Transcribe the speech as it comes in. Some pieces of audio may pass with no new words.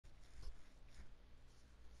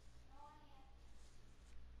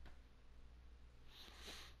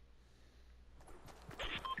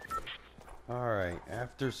Alright,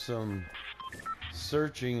 after some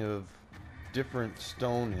searching of different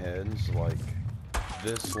stone heads like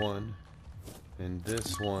this one and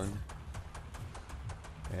this one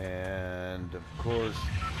and of course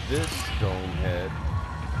this stone head,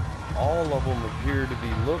 all of them appear to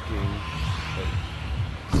be looking at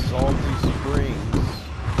Salty Springs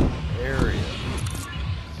area.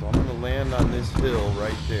 So I'm going to land on this hill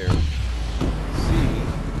right there, see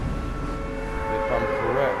if I'm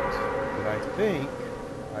correct. But I think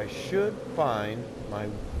I should find my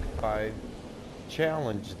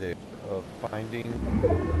challenge there of finding,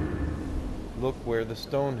 look where the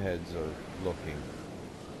stone heads are looking.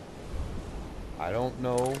 I don't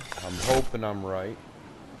know. I'm hoping I'm right.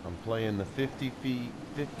 I'm playing the 50 feet,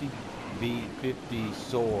 50 feet, 50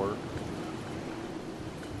 soar.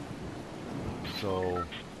 So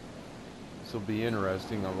this will be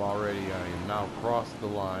interesting. I am now crossed the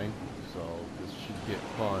line, so this should get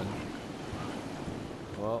fun.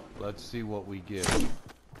 Well, let's see what we get.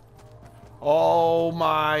 Oh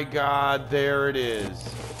my God, there it is.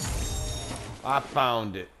 I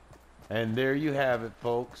found it. And there you have it,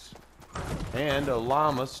 folks. And a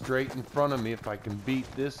llama straight in front of me if I can beat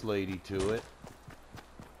this lady to it.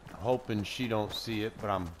 Hoping she don't see it,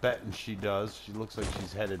 but I'm betting she does. She looks like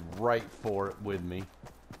she's headed right for it with me.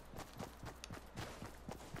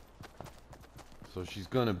 So she's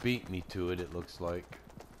gonna beat me to it, it looks like.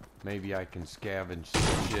 Maybe I can scavenge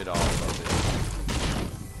some shit off of it.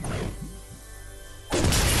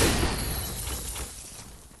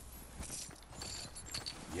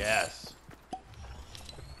 Yes.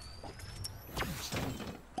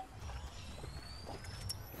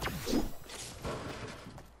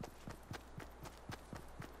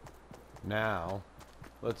 Now,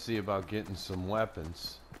 let's see about getting some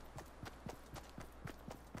weapons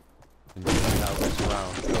and see how this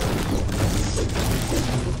round goes.